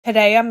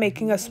Today I'm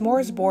making a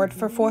s'mores board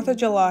for 4th of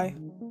July.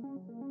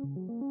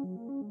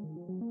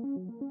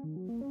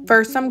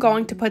 First I'm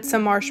going to put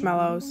some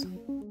marshmallows.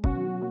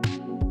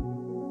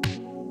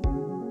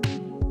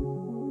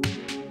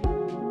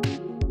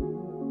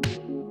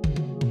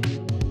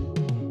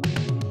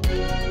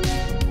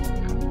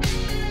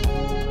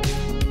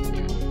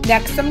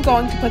 Next I'm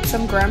going to put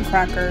some graham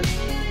crackers.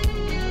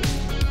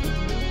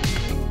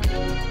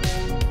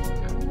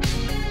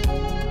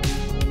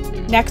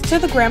 Next to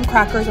the graham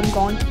crackers, I'm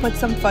going to put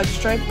some fudge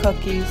stripe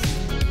cookies.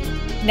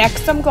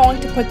 Next, I'm going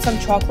to put some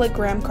chocolate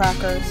graham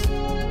crackers.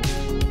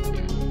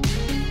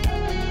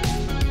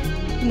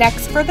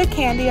 Next, for the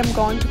candy, I'm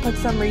going to put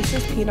some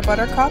Reese's peanut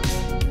butter cups.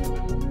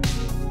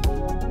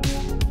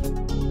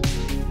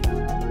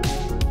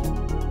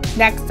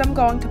 Next, I'm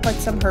going to put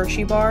some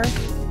Hershey bars.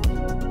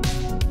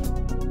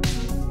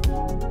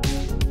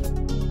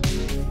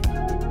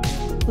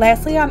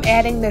 Lastly, I'm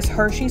adding this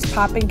Hershey's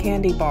Poppin'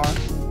 Candy Bar.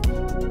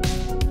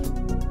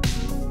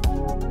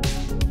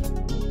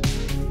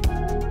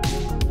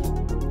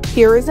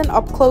 Here is an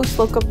up-close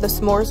look of the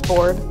s'mores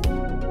board.